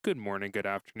Good morning, good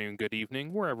afternoon, good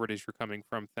evening, wherever it is you're coming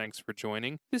from. Thanks for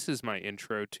joining. This is my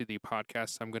intro to the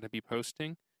podcast I'm going to be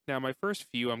posting. Now, my first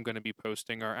few I'm going to be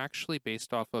posting are actually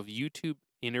based off of YouTube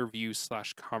interviews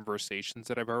slash conversations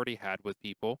that I've already had with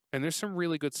people. And there's some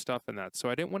really good stuff in that. So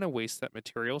I didn't want to waste that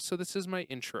material. So this is my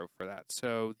intro for that.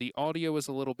 So the audio is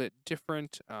a little bit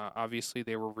different. Obviously,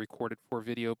 they were recorded for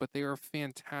video, but they are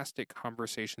fantastic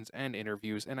conversations and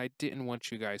interviews. And I didn't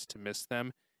want you guys to miss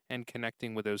them and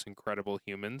connecting with those incredible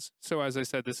humans. So, as I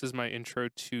said, this is my intro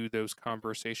to those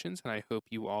conversations, and I hope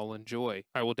you all enjoy.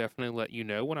 I will definitely let you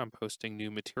know when I'm posting new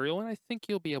material, and I think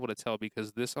you'll be able to tell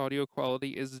because this audio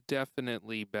quality is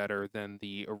definitely better than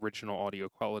the original audio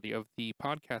quality of the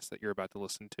podcast that you're about to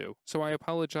listen to. So, I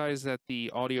apologize that the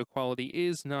audio quality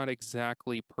is not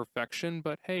exactly perfection,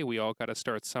 but hey, we all got to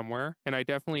start somewhere, and I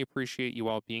definitely appreciate you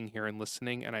all being here and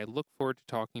listening, and I look forward to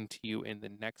talking to you in the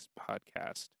next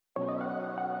podcast.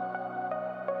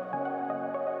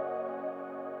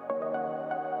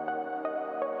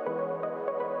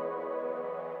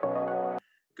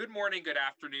 Good morning, good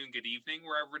afternoon, good evening,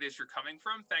 wherever it is you're coming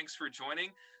from. Thanks for joining.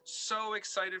 So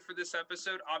excited for this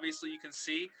episode. Obviously, you can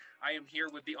see I am here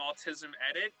with the Autism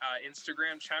Edit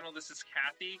Instagram channel. This is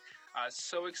Kathy.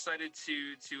 So excited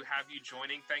to have you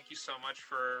joining. Thank you so much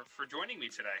for joining me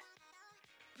today.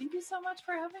 Thank you so much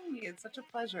for having me. It's such a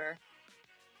pleasure.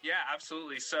 Yeah,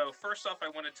 absolutely. So first off, I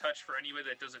want to touch for anyone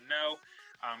that doesn't know,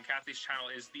 Kathy's channel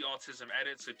is The Autism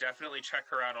Edit, so definitely check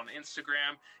her out on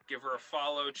Instagram. Give her a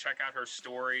follow. Check out her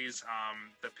stories,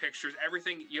 the pictures,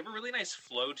 everything. You have a really nice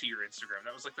flow to your Instagram.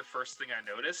 That was like the first thing I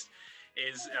noticed.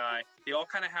 Is they all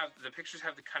kind of have the pictures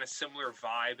have the kind of similar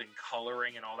vibe and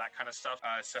coloring and all that kind of stuff.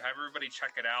 So have everybody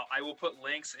check it out. I will put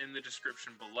links in the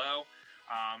description below.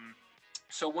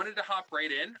 So wanted to hop right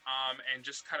in and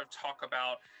just kind of talk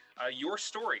about your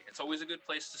story. It's always a good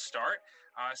place to start.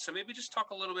 So maybe just talk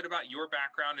a little bit about your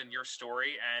background and your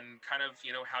story and kind of,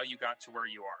 how you got to where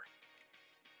you are.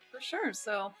 For sure.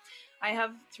 So I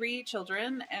have 3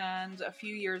 children, and a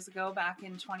few years ago, back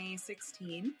in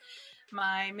 2016,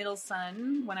 my middle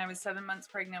son, when I was 7 months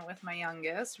pregnant with my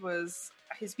youngest,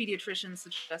 his pediatrician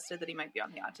suggested that he might be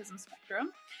on the autism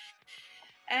spectrum.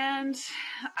 And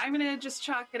I'm going to just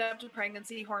chalk it up to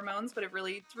pregnancy hormones, but it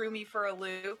really threw me for a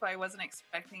loop. I wasn't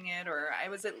expecting it, or I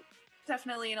was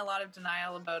definitely in a lot of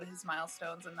denial about his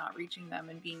milestones and not reaching them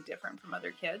and being different from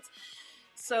other kids.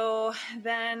 So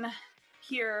then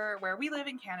here where we live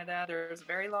in Canada, there's a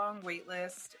very long wait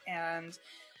list, and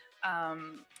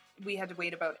we had to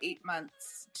wait about 8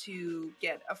 months to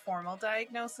get a formal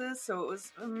diagnosis. So it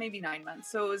was maybe 9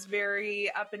 months. So it was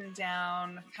very up and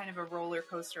down, kind of a roller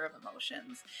coaster of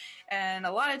emotions, and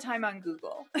a lot of time on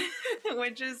Google,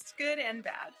 which is good and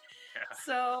bad. Yeah.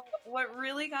 So what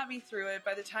really got me through it,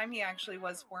 by the time he actually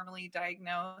was formally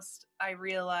diagnosed, I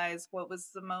realized what was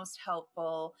the most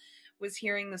helpful was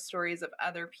hearing the stories of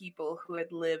other people who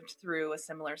had lived through a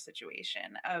similar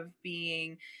situation of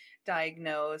being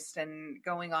diagnosed and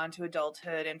going on to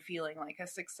adulthood and feeling like a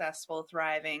successful,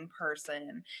 thriving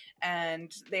person.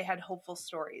 And they had hopeful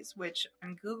stories, which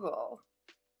on Google,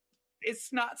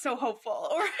 it's not so hopeful,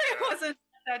 or it wasn't at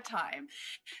that time.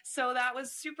 So that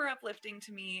was super uplifting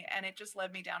to me. And it just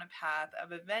led me down a path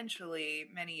of eventually,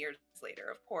 many years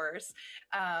later, of course,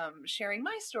 sharing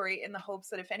my story in the hopes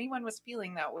that if anyone was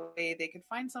feeling that way, they could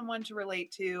find someone to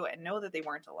relate to and know that they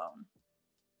weren't alone.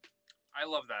 I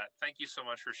love that. Thank you so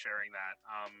much for sharing that.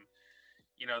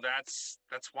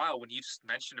 That's wild when you just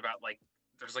mentioned about like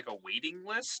there's like a waiting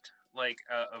list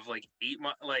of like 8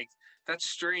 months. Like that's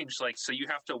strange. Like so you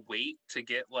have to wait to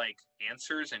get like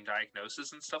answers and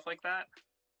diagnosis and stuff like that.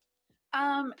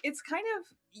 It's kind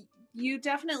of, you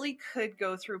definitely could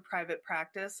go through private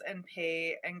practice and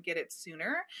pay and get it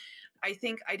sooner. I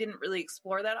think I didn't really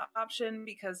explore that option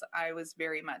because I was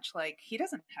very much like, he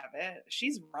doesn't have it.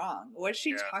 She's wrong. What's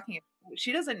she talking about?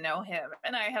 She doesn't know him.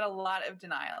 And I had a lot of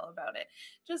denial about it.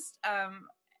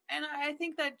 And I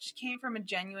think that came from a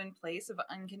genuine place of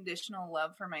unconditional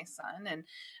love for my son. And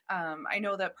I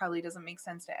know that probably doesn't make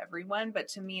sense to everyone, but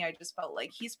to me, I just felt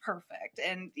like he's perfect.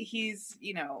 And he's,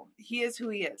 he is who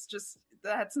he is. Just,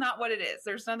 that's not what it is.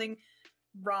 There's nothing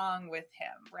wrong with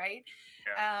him, right?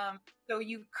 Yeah. So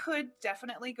you could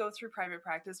definitely go through private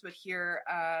practice, but here,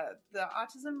 the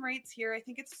autism rates here, I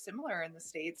think it's similar in the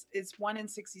States. It's 1 in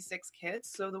 66 kids.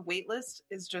 So the wait list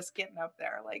is just getting up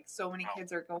there. Like so many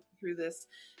kids are going through this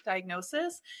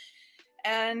diagnosis.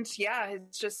 And yeah,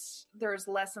 it's just, there's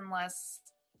less and less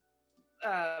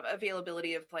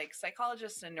availability of like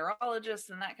psychologists and neurologists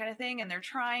and that kind of thing, and they're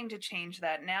trying to change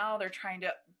that now. They're trying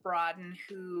to broaden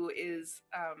who is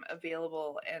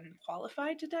available and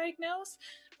qualified to diagnose,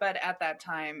 but at that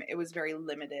time it was very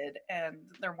limited and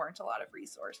there weren't a lot of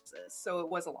resources, so it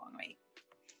was a long wait.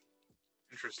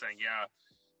 Interesting. Yeah.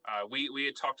 We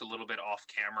had talked a little bit off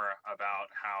camera about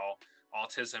how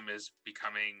autism is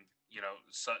becoming,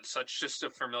 such just a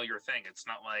familiar thing. It's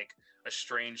not like a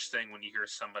strange thing when you hear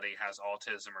somebody has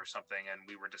autism or something. And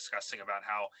we were discussing about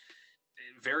how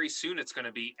very soon it's going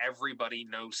to be everybody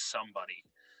knows somebody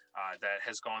that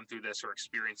has gone through this or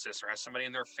experienced this or has somebody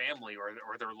in their family or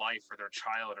their life or their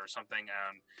child or something.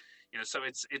 So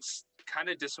it's kind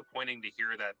of disappointing to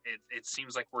hear that it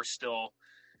seems like we're still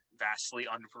vastly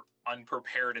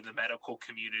unprepared in the medical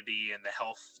community and the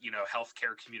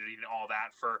healthcare community and all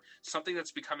that for something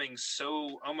that's becoming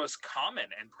so almost common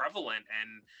and prevalent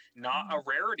and not a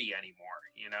rarity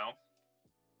anymore.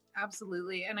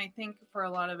 Absolutely. And I think for a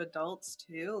lot of adults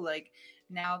too, like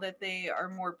now that they are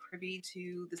more privy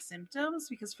to the symptoms,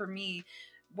 because for me,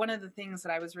 one of the things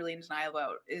that I was really in denial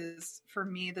about is, for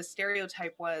me, the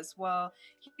stereotype was, well,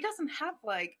 he doesn't have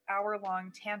like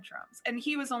hour-long tantrums. And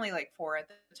he was only like 4 at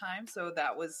the time. So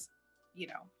that was,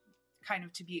 kind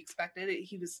of to be expected.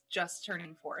 He was just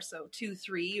turning 4. So 2,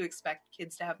 3, you expect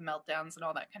kids to have meltdowns and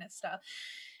all that kind of stuff.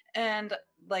 And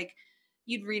like,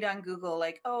 you'd read on Google,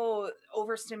 like, oh,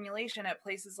 overstimulation at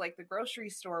places like the grocery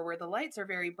store where the lights are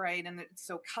very bright and it's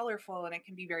so colorful and it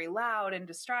can be very loud and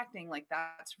distracting. Like,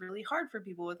 that's really hard for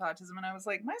people with autism. And I was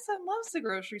like, my son loves the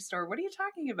grocery store. What are you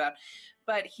talking about?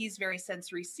 But he's very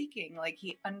sensory seeking. Like,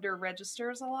 he under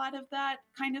registers a lot of that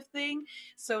kind of thing.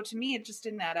 So to me, it just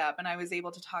didn't add up. And I was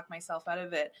able to talk myself out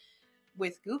of it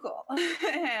with Google.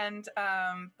 And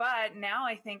but now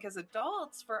I think as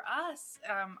adults, for us,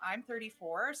 I'm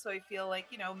 34, so I feel like,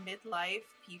 midlife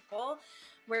people,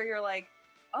 where you're like,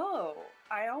 oh,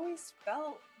 I always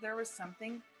felt there was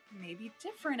something maybe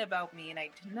different about me and I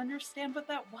didn't understand what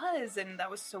that was, and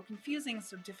that was so confusing,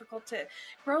 so difficult to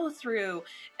grow through.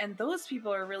 And those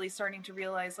people are really starting to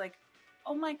realize, like,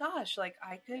 oh my gosh, like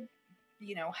I could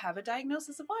have a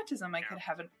diagnosis of autism, I could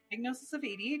have a diagnosis of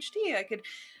ADHD,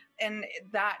 and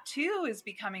that too is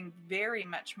becoming very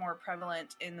much more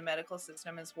prevalent in the medical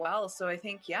system as well. So I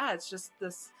think, it's just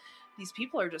these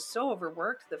people are just so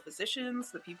overworked, the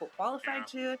physicians, the people qualified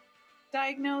to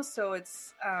diagnose. So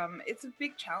it's a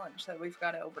big challenge that we've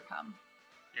got to overcome.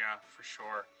 Yeah, for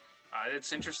sure.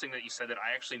 It's interesting that you said that.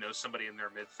 I actually know somebody in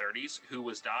their mid-30s who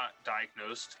was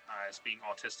diagnosed as being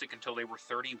autistic until they were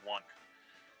 31.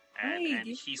 And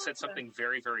he said something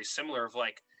very, very similar of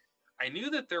like, I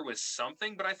knew that there was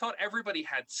something, but I thought everybody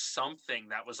had something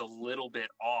that was a little bit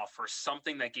off, or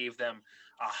something that gave them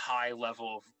a high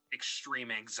level of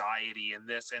extreme anxiety and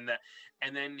this and that.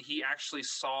 And then he actually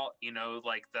saw,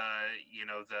 like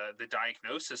the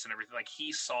diagnosis and everything. Like,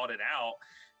 he sought it out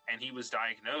and he was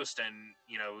diagnosed. And,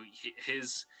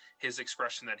 his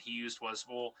expression that he used was,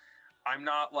 well, I'm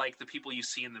not like the people you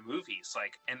see in the movies.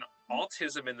 Like, and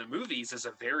autism in the movies is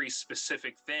a very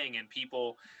specific thing, and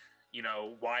people,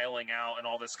 wiling out and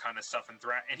all this kind of stuff.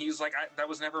 And he's like, that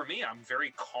was never me. I'm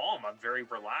very calm. I'm very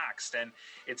relaxed. And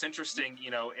it's interesting,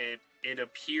 it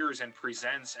appears and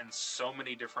presents in so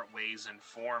many different ways and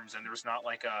forms. And there's not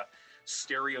like a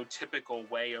stereotypical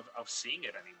way of seeing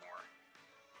it anymore.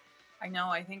 I know.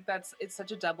 I think it's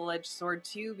such a double-edged sword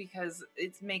too, because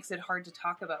it makes it hard to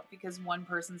talk about, because one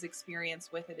person's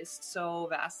experience with it is so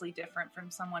vastly different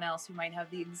from someone else who might have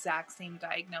the exact same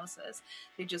diagnosis.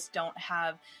 They just don't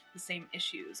have the same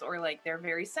issues, or like they're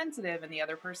very sensitive and the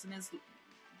other person is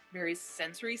very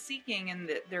sensory seeking and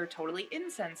they're totally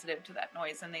insensitive to that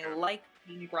noise and they like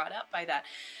being brought up by that.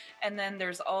 And then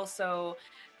there's also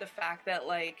the fact that,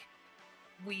 like,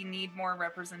 we need more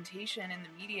representation in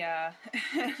the media.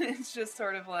 It's just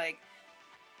sort of like,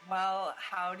 well,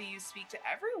 how do you speak to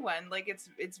everyone? Like,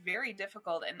 it's very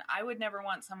difficult. And I would never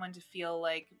want someone to feel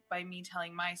like, by me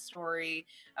telling my story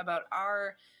about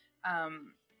our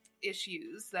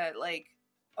issues, that like,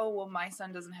 oh, well, my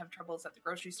son doesn't have troubles at the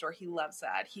grocery store. He loves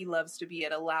that. He loves to be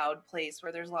at a loud place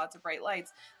where there's lots of bright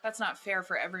lights. That's not fair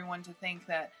for everyone to think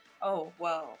that, oh,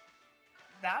 well,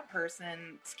 that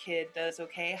person's kid does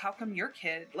okay. How come your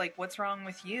kid, like, what's wrong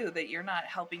with you that you're not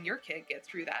helping your kid get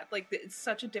through that? Like, it's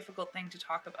such a difficult thing to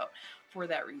talk about for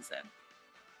that reason.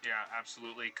 Yeah,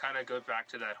 absolutely. Kind of goes back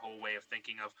to that whole way of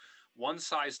thinking of one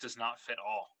size does not fit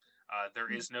all.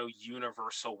 There is no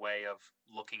universal way of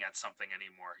looking at something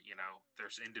anymore. You know,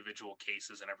 there's individual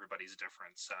cases and everybody's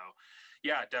different. So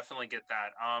yeah, definitely get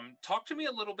that. Talk to me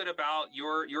a little bit about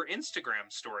your Instagram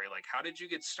story. Like, how did you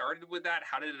get started with that?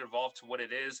 How did it evolve to what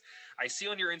it is? I see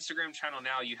on your Instagram channel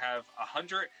now you have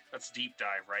 100. That's deep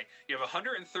dive, right? You have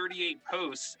 138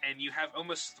 posts and you have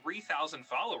almost 3,000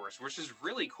 followers, which is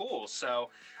really cool. So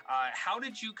how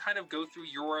did you kind of go through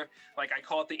your, like, I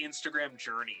call it the Instagram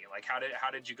journey? Like, how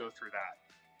did you go through that?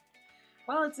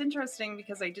 Well, it's interesting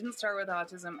because I didn't start with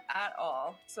autism at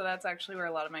all. So that's actually where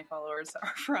a lot of my followers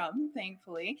are from,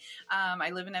 thankfully.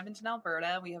 I live in Edmonton,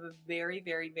 Alberta. We have a very,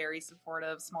 very, very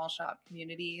supportive small shop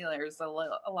community. There's a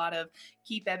lot of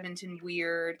keep Edmonton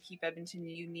weird, keep Edmonton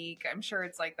unique. I'm sure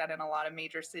it's like that in a lot of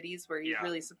major cities where you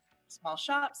really support small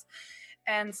shops.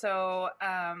 And so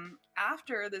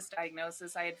after this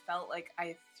diagnosis, I had felt like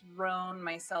I thrown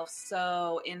myself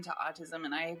so into autism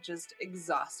and I had just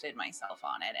exhausted myself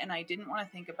on it. And I didn't want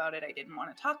to think about it. I didn't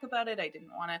want to talk about it. I didn't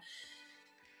want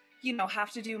to,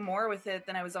 have to do more with it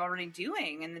than I was already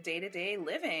doing in the day-to-day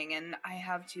living. And I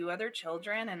have 2 other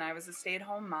children and I was a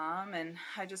stay-at-home mom. And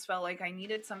I just felt like I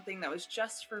needed something that was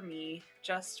just for me,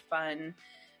 just fun.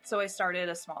 So I started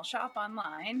a small shop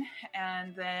online,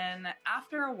 and then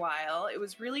after a while, it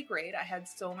was really great. I had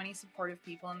so many supportive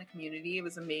people in the community. It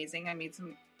was amazing. I made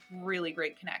some really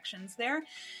great connections there,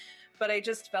 but I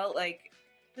just felt like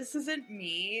this isn't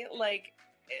me. Like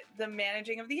the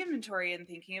managing of the inventory and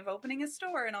thinking of opening a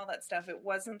store and all that stuff, it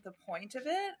wasn't the point of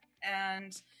it.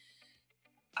 And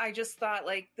I just thought,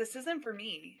 like, this isn't for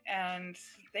me. And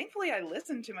thankfully I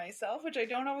listened to myself, which I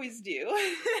don't always do.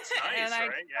 It's nice, and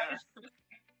right? Yeah.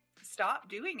 Stop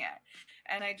doing it.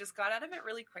 And I just got out of it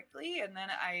really quickly. And then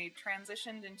I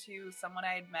transitioned into someone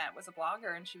I had met was a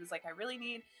blogger. And she was like, I really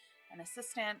need an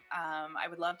assistant. I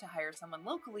would love to hire someone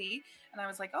locally. And I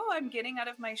was like, oh, I'm getting out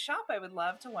of my shop. I would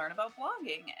love to learn about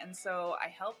blogging. And so I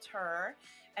helped her.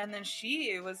 And then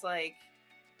she was like,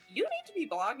 you need to be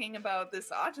blogging about this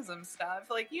autism stuff.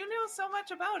 Like, you know so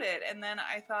much about it. And then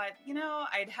I thought,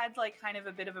 I'd had like kind of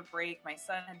a bit of a break. My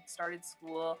son had started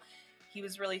school. He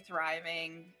was really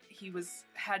thriving. We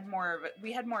had more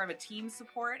of a team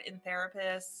support in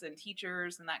therapists and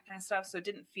teachers and that kind of stuff. So it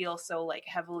didn't feel so like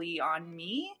heavily on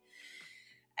me.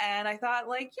 And I thought,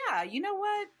 like, yeah, you know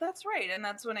what? That's right. And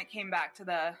that's when it came back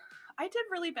to I did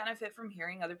really benefit from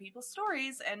hearing other people's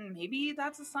stories. And maybe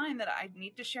that's a sign that I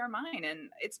need to share mine. And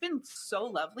it's been so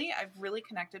lovely. I've really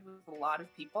connected with a lot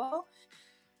of people.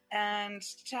 And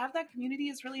to have that community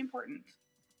is really important.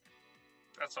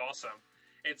 That's awesome.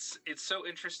 It's so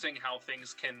interesting how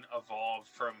things can evolve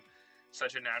from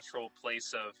such a natural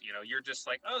place of, you're just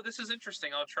like, oh, this is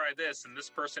interesting, I'll try this. And this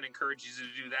person encourages you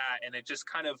to do that. And it just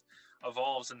kind of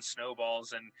evolves and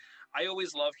snowballs. And I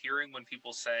always love hearing when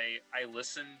people say, I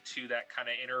listen to that kind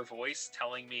of inner voice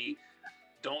telling me,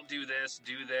 don't do this,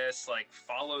 like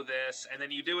follow this. And then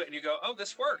you do it and you go, oh,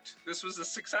 this worked. This was a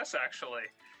success, actually.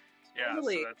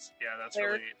 Totally. Yeah. So that's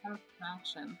really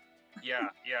action. Yeah.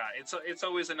 It's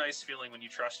always a nice feeling when you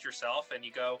trust yourself and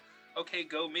you go, okay,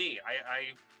 go me.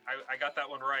 I got that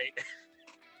one right.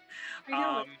 I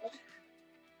know.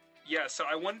 Yeah, so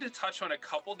I wanted to touch on a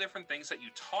couple different things that you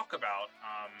talk about,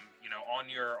 on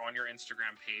your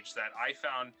Instagram page that I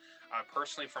found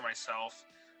personally for myself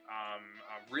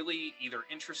really either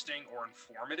interesting or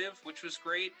informative, which was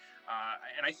great.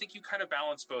 And I think you kind of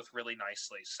balance both really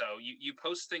nicely. So you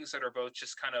post things that are both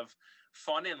just kind of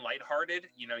fun and lighthearted.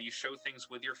 You show things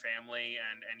with your family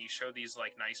and you show these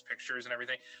like nice pictures and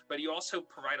everything, but you also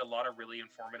provide a lot of really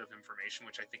informative information,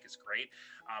 which I think is great.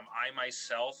 I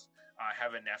myself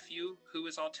have a nephew who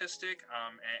is autistic,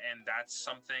 and that's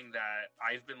something that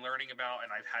I've been learning about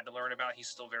and I've had to learn about. He's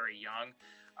still very young.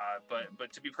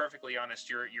 But to be perfectly honest,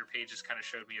 your page just kind of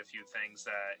showed me a few things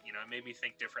that, made me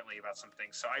think differently about some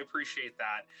things. So I appreciate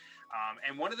that.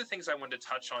 And one of the things I wanted to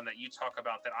touch on that you talk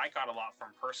about that I got a lot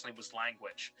from personally was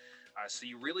language. So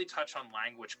you really touch on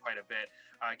language quite a bit.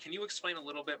 Can you explain a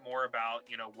little bit more about,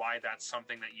 why that's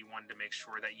something that you wanted to make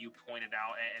sure that you pointed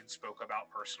out and spoke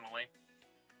about personally?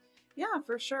 Yeah,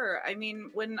 for sure. I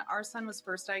mean, when our son was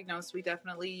first diagnosed, we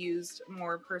definitely used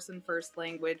more person-first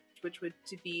language, which would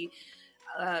be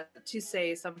to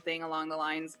say something along the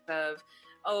lines of,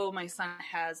 oh, my son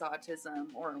has autism,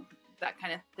 or that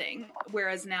kind of thing.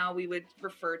 Whereas now we would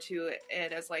refer to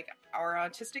it as like our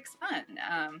autistic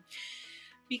son.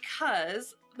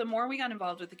 Because the more we got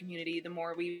involved with the community, the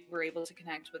more we were able to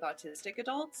connect with autistic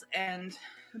adults. And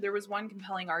there was one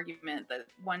compelling argument that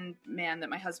one man that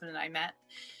my husband and I met,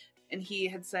 and he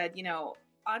had said,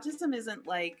 autism isn't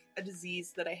like a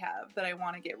disease that I have that I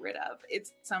want to get rid of.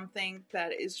 It's something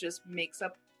that is just makes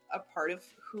up a part of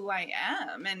who I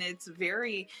am. And it's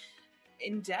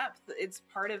in depth. It's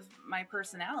part of my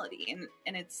personality,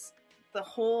 and it's the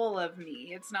whole of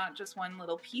me. It's not just one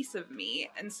little piece of me.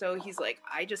 And so he's like,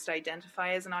 I just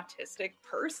identify as an autistic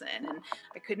person, and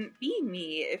I couldn't be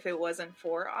me if it wasn't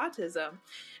for autism.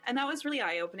 And that was really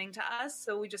eye-opening to us.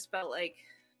 So we just felt like,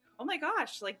 oh my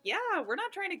gosh, like, yeah, we're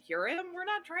not trying to cure him. We're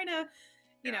not trying to,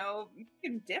 you know, make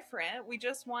him different. We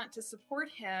just want to support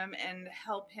him and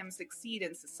help him succeed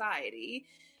in society,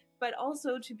 but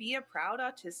also to be a proud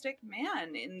autistic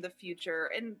man in the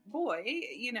future and boy,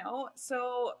 you know.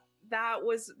 So that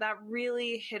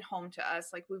really hit home to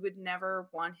us. Like, we would never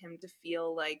want him to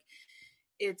feel like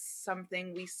it's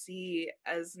something we see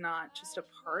as not just a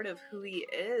part of who he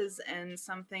is, and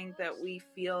something that we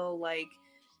feel like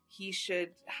he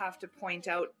should have to point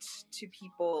out to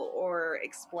people or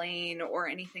explain or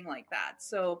anything like that.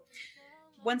 So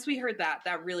once we heard that,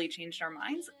 that really changed our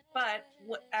minds. But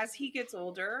as he gets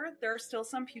older, there are still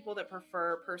some people that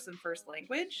prefer person first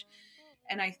language.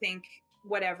 And I think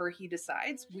whatever he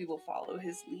decides, we will follow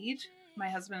his lead. My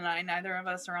husband and I, neither of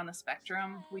us are on the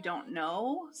spectrum. We don't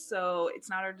know. So it's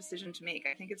not our decision to make.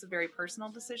 I think it's a very personal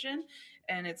decision,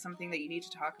 and it's something that you need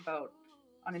to talk about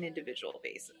on an individual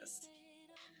basis.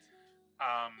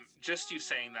 Just you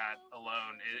saying that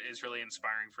alone is really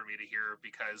inspiring for me to hear,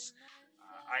 because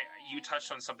you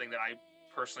touched on something that I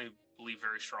personally believe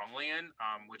very strongly in,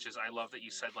 which is, I love that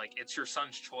you said, like, it's your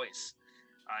son's choice.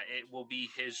 It will be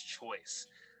his choice.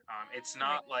 It's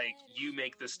not like you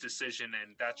make this decision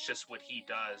and that's just what he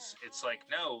does. It's like,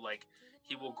 no, like,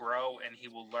 he will grow and he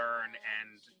will learn,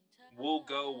 and we'll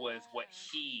go with what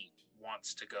he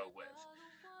wants to go with.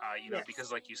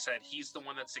 Because like you said, he's the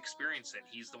one that's experienced it.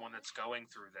 He's the one that's going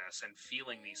through this and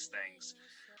feeling these things.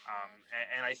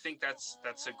 And I think that's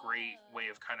a great way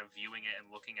of kind of viewing it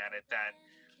and looking at it, that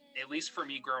at least for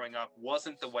me growing up,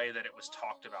 wasn't the way that it was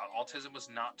talked about. Autism was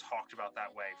not talked about that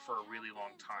way for a really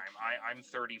long time. I'm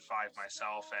 35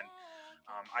 myself, and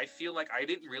I feel like I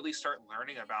didn't really start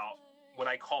learning about what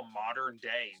I call modern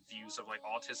day views of like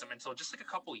autism until just like a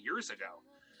couple years ago.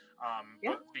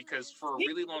 But because for a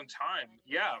really long time,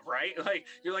 like,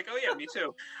 you're like, oh yeah, me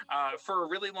too. For a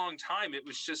really long time, it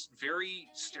was just very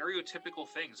stereotypical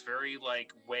things, very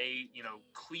like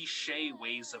cliche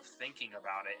ways of thinking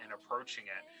about it and approaching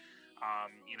it.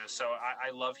 So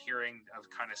I love hearing of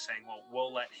kind of saying, well,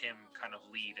 we'll let him kind of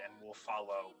lead and we'll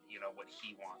follow, what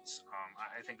he wants.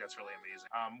 I think that's really amazing.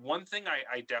 One thing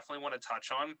I definitely want to touch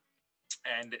on,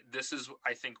 and this is,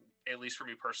 I think, at least for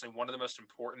me personally, one of the most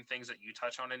important things that you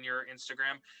touch on in your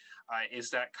Instagram, is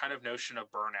that kind of notion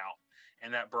of burnout.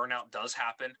 And that burnout does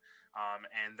happen,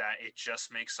 and that it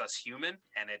just makes us human,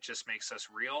 and it just makes us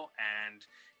real. And,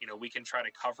 we can try to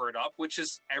cover it up, which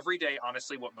is every day,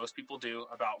 honestly, what most people do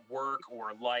about work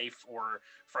or life or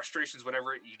frustrations,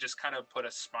 whatever. You just kind of put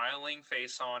a smiling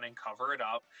face on and cover it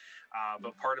up.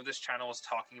 But part of this channel is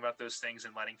talking about those things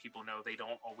and letting people know they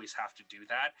don't always have to do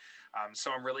that.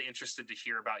 So I'm really interested to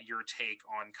hear about your take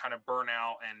on kind of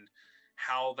burnout and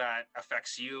how that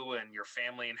affects you and your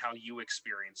family and how you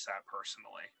experience that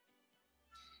personally.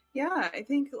 Yeah, I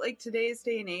think like today's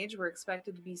day and age, we're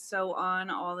expected to be so on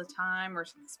all the time. We're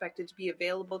expected to be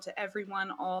available to everyone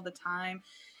all the time.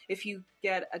 If you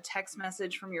get a text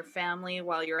message from your family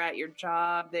while you're at your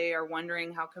job, they are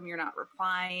wondering how come you're not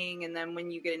replying. And then when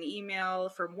you get an email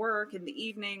from work in the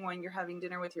evening when you're having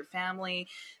dinner with your family,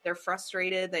 they're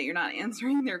frustrated that you're not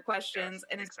answering their questions. Yes,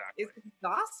 and it's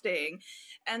exhausting.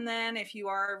 And then if you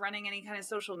are running any kind of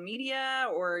social media,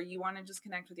 or you want to just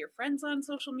connect with your friends on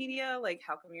social media, like,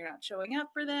 how come you're not showing up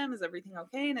for them? Is everything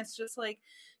okay? And it's just like,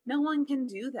 no one can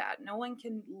do that. No one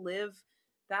can live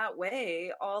that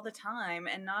way all the time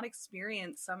and not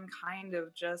experience some kind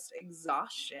of just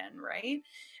exhaustion, right?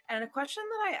 And a question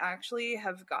that I actually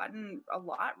have gotten a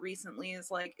lot recently is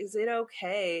like, is it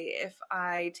okay if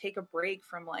I take a break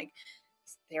from like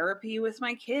therapy with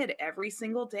my kid every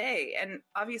single day? And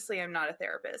obviously I'm not a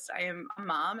therapist. I am a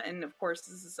mom, and of course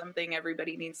this is something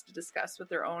everybody needs to discuss with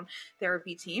their own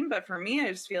therapy team. But for me, I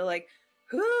just feel like,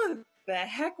 who the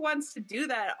heck wants to do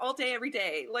that all day, every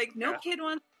day? Like, no kid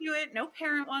wants to do it. No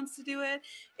parent wants to do it.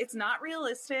 It's not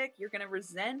realistic. You're going to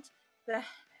resent the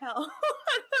hell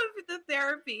out of the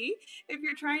therapy if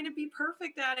you're trying to be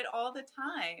perfect at it all the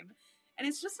time. And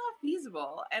it's just not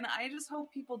feasible. And I just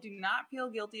hope people do not feel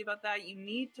guilty about that. You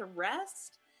need to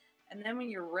rest. And then when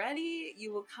you're ready,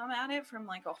 you will come at it from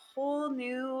like a whole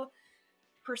new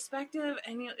perspective,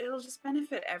 and it'll just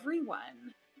benefit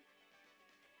everyone.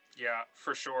 Yeah,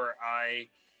 for sure. I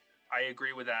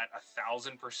agree with that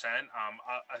 1,000%.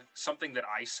 Something that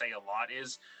I say a lot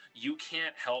is, you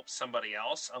can't help somebody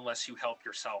else unless you help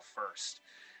yourself first.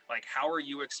 Like, how are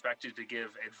you expected to give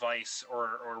advice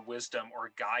or wisdom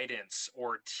or guidance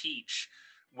or teach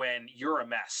when you're a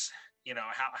mess? You know,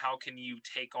 how can you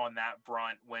take on that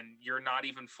brunt when you're not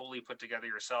even fully put together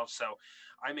yourself? So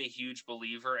I'm a huge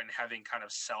believer in having kind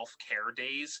of self-care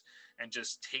days and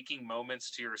just taking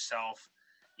moments to yourself,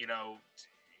 you know,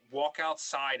 walk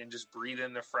outside and just breathe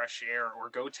in the fresh air, or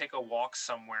go take a walk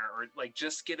somewhere, or like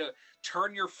just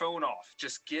turn your phone off,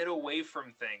 just get away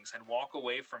from things and walk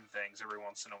away from things every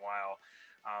once in a while.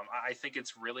 I think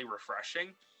it's really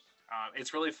refreshing.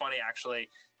 It's really funny, actually.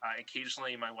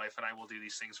 Occasionally my wife and I will do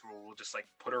these things where we'll just like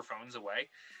put our phones away,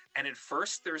 and at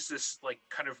first there's this like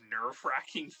kind of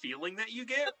nerve-wracking feeling that you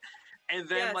get, and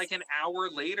then Yes. like an hour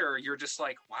later you're just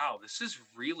like, wow, this is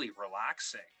really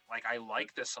relaxing. Like, I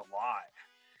like this a lot.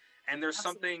 And there's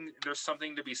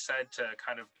something to be said to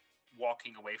kind of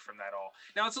walking away from that all.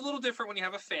 Now, it's a little different when you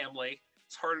have a family.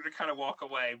 It's harder to kind of walk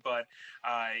away, but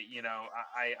you know,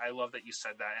 I love that you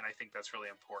said that, and I think that's really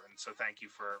important. So thank you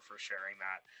for sharing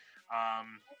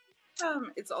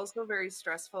that. It's also very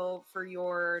stressful for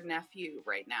your nephew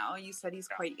right now. You said he's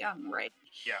quite young, right?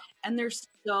 Yeah. And there's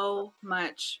so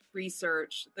much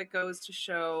research that goes to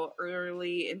show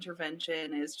early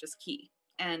intervention is just key.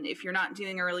 And if you're not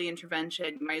doing early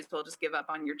intervention, you might as well just give up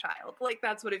on your child. Like,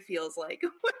 that's what it feels like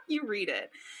when you read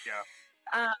it. Yeah.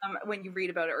 When you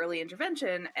read about early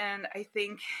intervention. And I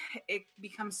think it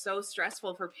becomes so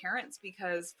stressful for parents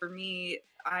because for me,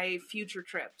 I future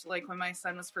tripped. Like, when my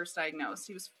son was first diagnosed,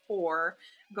 he was 4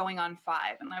 going on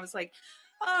 5. And I was like,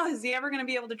 oh, is he ever going to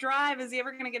be able to drive? Is he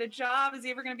ever going to get a job? Is he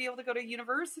ever going to be able to go to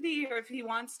university, or if he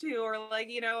wants to, or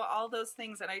like, you know, all those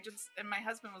things. And my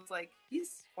husband was like,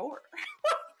 he's 4,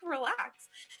 relax.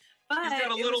 But he's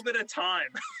got a little bit of time.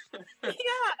 Yeah.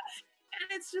 And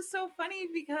it's just so funny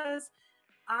because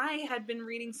I had been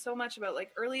reading so much about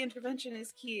like early intervention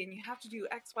is key and you have to do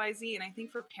X, Y, Z. And I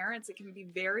think for parents, it can be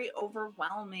very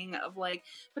overwhelming of like,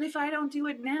 but if I don't do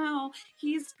it now,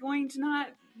 he's going to not,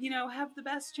 you know, have the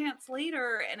best chance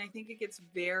later. And I think it gets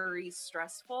very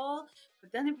stressful,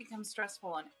 but then it becomes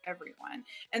stressful on everyone.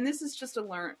 And this is just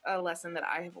a lesson that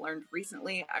I have learned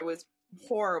recently. I was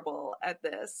horrible at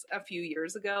this a few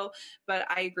years ago, but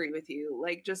I agree with you.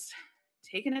 Like, just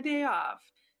taking a day off,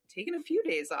 taking a few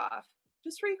days off,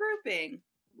 just regrouping,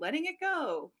 letting it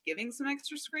go, giving some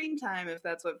extra screen time if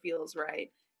that's what feels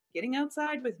right, getting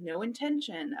outside with no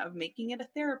intention of making it a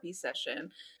therapy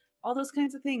session, all those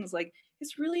kinds of things. Like,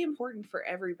 it's really important for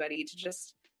everybody to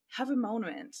just have a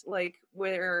moment like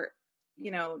where, you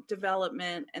know,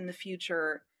 development and the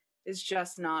future is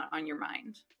just not on your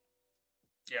mind.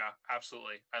 Yeah,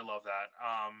 absolutely. I love that.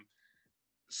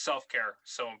 Self-care,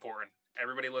 so important.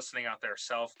 Everybody listening out there,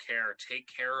 self-care, take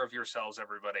care of yourselves,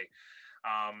 everybody.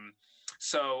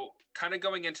 So kind of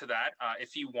going into that,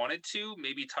 if you wanted to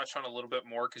maybe touch on a little bit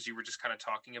more, because you were just kind of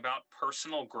talking about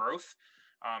personal growth.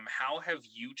 How have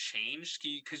you changed?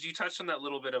 Because you touched on that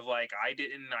little bit of like,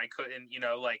 I couldn't, you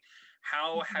know, like,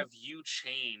 how have you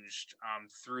changed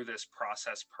through this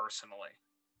process personally?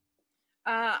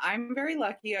 I'm very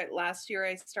lucky. Last year,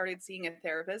 I started seeing a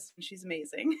therapist, and she's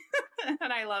amazing,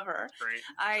 and I love her. Great.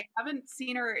 I haven't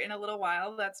seen her in a little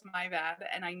while. That's my bad,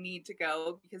 and I need to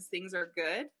go because things are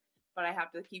good, but I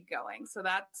have to keep going. So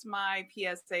that's my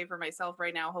PSA for myself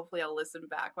right now. Hopefully, I'll listen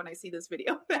back when I see this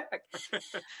video back.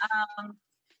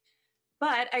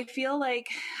 But I feel like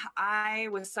I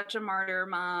was such a martyr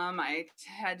mom. I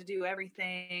had to do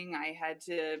everything. I had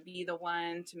to be the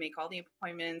one to make all the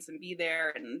appointments and be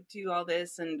there and do all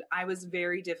this. And I was a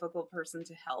very difficult person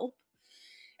to help.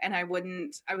 And I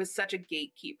was such a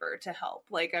gatekeeper to help.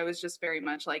 Like, I was just very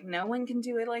much like, no one can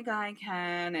do it like I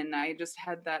can. And I just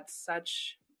had that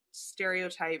such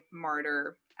stereotype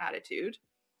martyr attitude.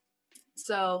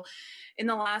 So in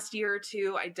the last year or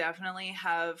two, I definitely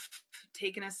have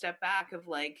taken a step back of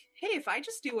like, hey, if I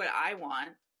just do what I want,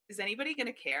 is anybody going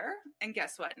to care? And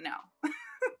guess what? No,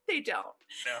 they don't.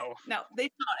 No, they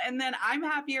don't. And then I'm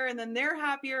happier, and then they're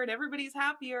happier, and everybody's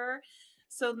happier.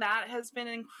 So that has been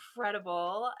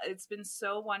incredible. It's been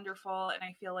so wonderful. And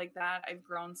I feel like that I've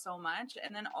grown so much.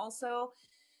 And then also,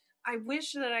 I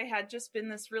wish that I had just been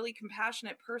this really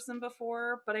compassionate person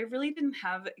before, but I really didn't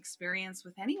have experience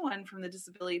with anyone from the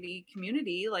disability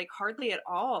community, like hardly at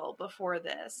all before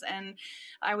this. And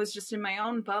I was just in my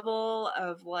own bubble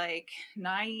of like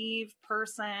naive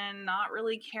person, not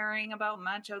really caring about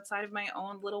much outside of my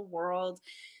own little world.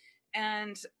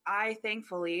 And I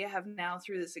thankfully have now,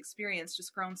 through this experience,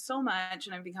 just grown so much,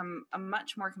 and I've become a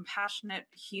much more compassionate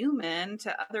human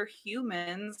to other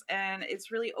humans. And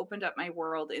it's really opened up my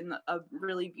world in a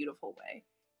really beautiful way.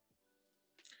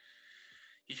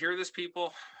 You hear this,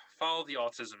 people? follow the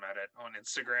Autism Edit on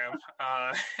Instagram.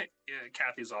 Yeah,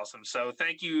 Kathy's awesome. So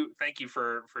thank you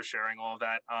for sharing all of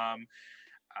that.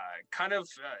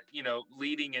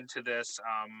 Leading into this,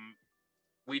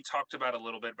 we talked about a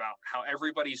little bit about how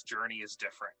everybody's journey is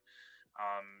different.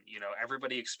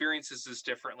 Everybody experiences this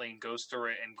differently and goes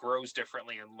through it and grows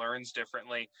differently and learns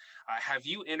differently. Have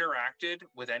you interacted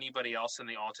with anybody else in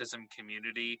the autism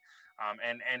community?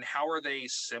 And how are they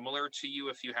similar to you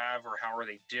if you have, or how are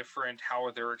they different? How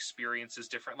are their experiences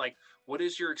different? Like, what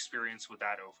is your experience with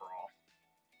that overall?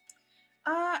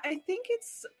 I think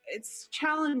it's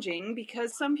challenging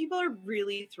because some people are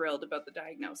really thrilled about the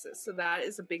diagnosis. So that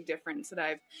is a big difference that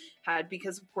I've had,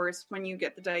 because of course, when you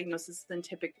get the diagnosis, then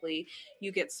typically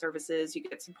you get services, you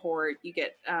get support, you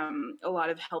get a lot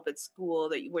of help at school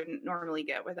that you wouldn't normally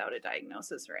get without a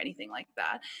diagnosis or anything like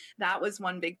that. That was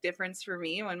one big difference for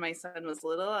me when my son was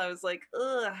little. I was like,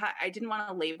 ugh, I didn't want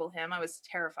to label him. I was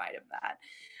terrified of that.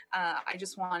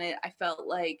 I felt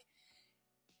like,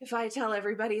 if I tell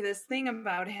everybody this thing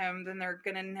about him, then they're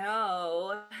going to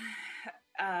know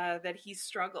that he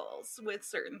struggles with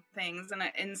certain things. And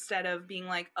instead of being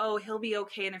like, oh, he'll be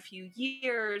okay in a few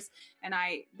years, and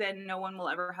then no one will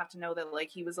ever have to know that, like,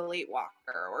 he was a late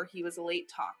walker or he was a late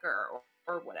talker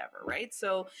or whatever, right?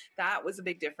 So that was a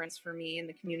big difference for me in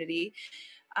the community.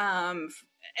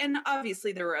 And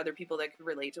obviously there were other people that could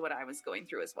relate to what I was going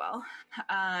through as well.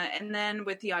 And then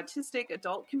with the autistic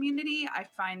adult community, I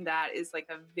find that is like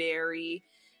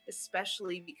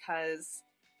especially because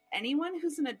anyone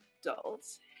who's an adult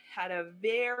had a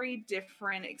very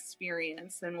different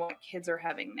experience than what kids are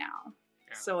having now.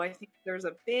 Yeah. So I think there's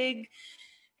a big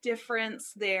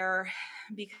difference there,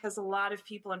 because a lot of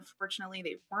people, unfortunately,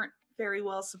 they weren't very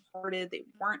well supported. They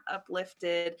weren't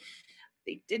uplifted.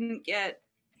 They didn't get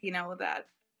that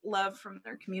love from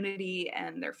their community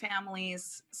and their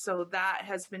families. So that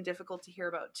has been difficult to hear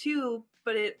about too,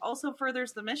 but it also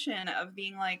furthers the mission of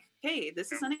being like, hey,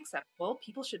 this is unacceptable.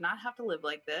 People should not have to live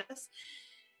like this.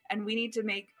 And we need to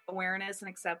make awareness and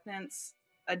acceptance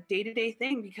a day-to-day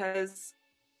thing, because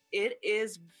it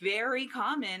is very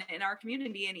common in our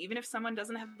community. And even if someone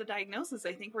doesn't have the diagnosis,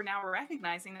 I think we're now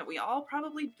recognizing that we all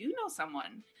probably do know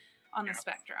someone on the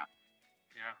spectrum.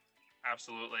 Yeah,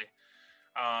 absolutely.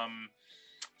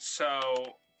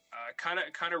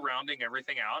 Kind of rounding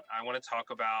everything out, I want to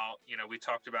talk about, we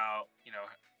talked about,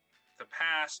 the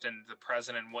past and the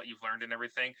present and what you've learned and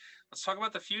everything. Let's talk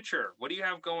about the future. What do you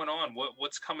have going on?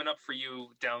 What's coming up for you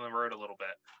down the road a little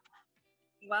bit?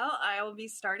 Well, I will be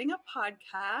starting a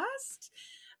podcast.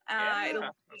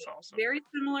 That's awesome. Very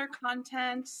similar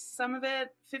content. Some of it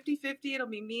 50-50. It'll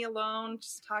be me alone,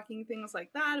 just talking things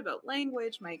like that about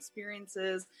language, my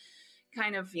experiences,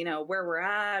 kind of, where we're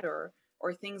at or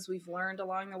things we've learned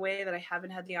along the way that I haven't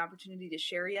had the opportunity to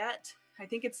share yet. I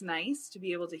think it's nice to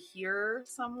be able to hear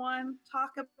someone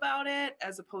talk about it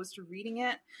as opposed to reading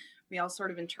it. We all sort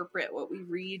of interpret what we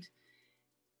read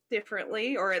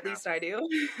differently, or at least I do.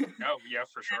 Oh, yeah,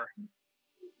 for sure.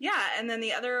 Yeah, and then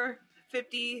the other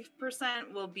 50%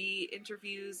 will be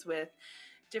interviews with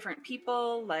different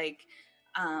people, like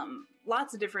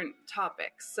lots of different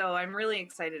topics. So I'm really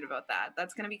excited about that.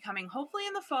 That's going to be coming hopefully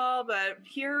in the fall, but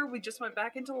here we just went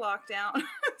back into lockdown.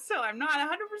 So I'm not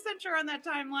 100% sure on that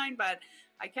timeline, but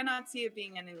I cannot see it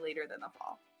being any later than the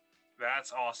fall.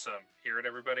 That's awesome. Hear it,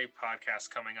 everybody. Podcast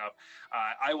coming up.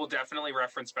 I will definitely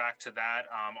reference back to that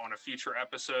on a future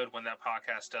episode when that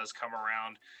podcast does come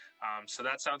around. So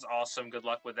that sounds awesome. Good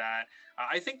luck with that.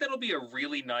 I think that'll be a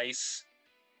really nice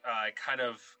kind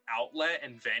of outlet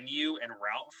and venue and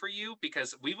route for you,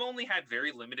 because we've only had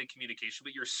very limited communication,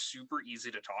 but you're super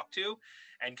easy to talk to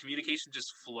and communication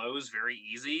just flows very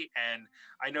easy. And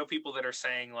I know people that are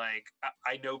saying, like,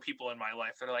 I know people in my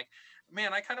life that are like,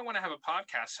 man, I kind of want to have a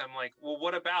podcast. I'm like, well,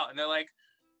 what about? And they're like,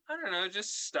 I don't know,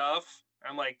 just stuff.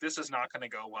 I'm like, this is not going to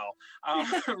go well.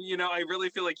 I really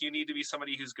feel like you need to be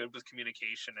somebody who's good with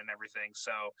communication and everything.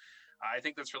 So I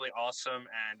think that's really awesome,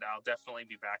 and I'll definitely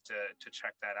be back to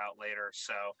check that out later.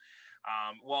 So,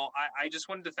 I just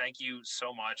wanted to thank you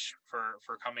so much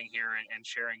for coming here and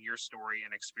sharing your story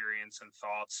and experience and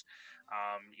thoughts.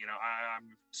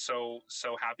 I'm so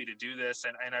happy to do this,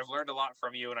 and I've learned a lot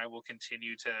from you, and I will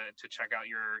continue to check out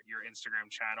your Instagram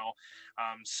channel.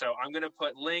 So I'm going to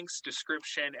put links,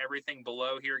 description, everything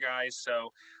below here, guys.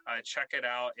 So check it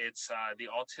out. It's the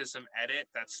Autism Edit.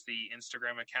 That's the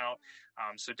Instagram account.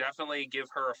 So definitely give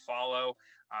her a follow.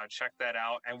 Check that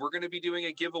out. And we're going to be doing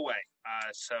a giveaway.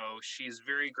 So she's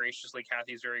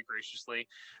Kathy's very graciously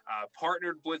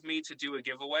partnered with me to do a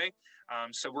giveaway.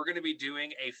 So we're going to be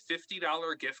doing a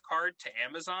 $50 gift card to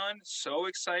Amazon. So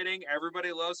exciting.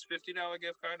 Everybody loves $50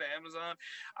 gift card to Amazon.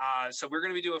 So we're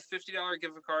going to be doing a $50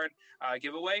 gift card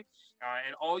giveaway.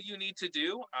 And all you need to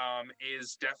do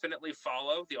is definitely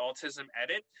follow the Autism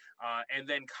Edit and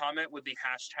then comment with the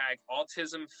hashtag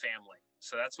AutismFamily.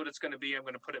 So that's what it's going to be. I'm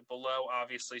going to put it below,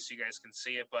 obviously, so you guys can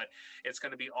see it, but it's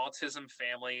going to be Autism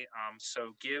Family.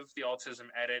 So give the Autism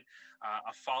Edit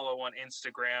a follow on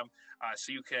Instagram.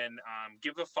 So you can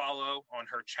give a follow on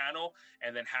her channel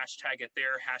and then hashtag it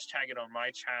there, hashtag it on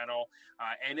my channel.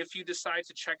 And if you decide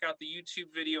to check out the YouTube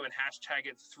video and hashtag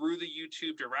it through the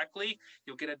YouTube directly,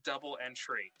 you'll get a double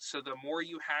entry. So the more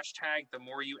you hashtag, the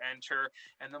more you enter,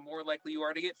 and the more likely you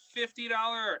are to get $50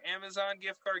 Amazon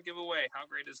gift card giveaway. How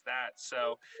great is that?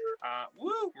 So,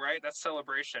 woo, right? That's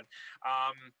celebration.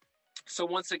 So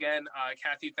once again,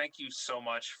 Kathy, thank you so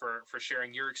much for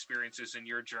sharing your experiences and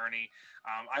your journey.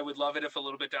 I would love it if a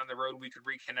little bit down the road we could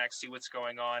reconnect, see what's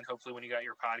going on. Hopefully, when you got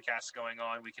your podcast going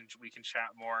on, we can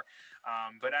chat more.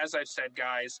 But as I've said,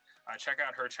 guys, check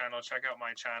out her channel, check out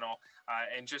my channel,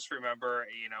 and just remember,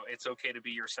 it's okay to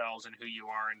be yourselves and who you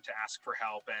are, and to ask for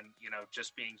help, and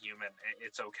just being human,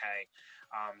 it's okay.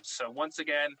 So once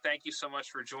again, thank you so much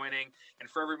for joining, and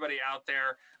for everybody out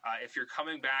there, if you're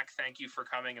coming back, thank you for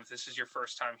coming. If this is your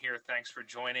first time here, thanks for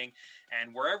joining.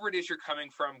 And wherever it is you're coming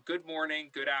from, good morning,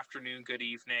 good afternoon, good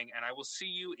evening, and I will see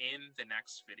you in the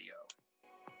next video.